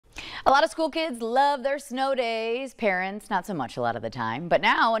A lot of school kids love their snow days. Parents, not so much a lot of the time. But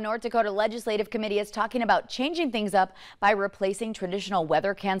now a North Dakota legislative committee is talking about changing things up by replacing traditional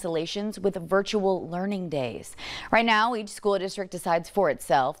weather cancellations with virtual learning days. Right now, each school district decides for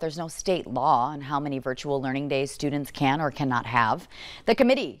itself. There's no state law on how many virtual learning days students can or cannot have. The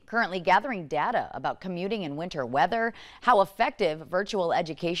committee currently gathering data about commuting in winter weather, how effective virtual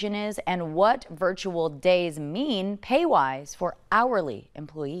education is, and what virtual days mean pay-wise for hourly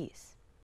employees.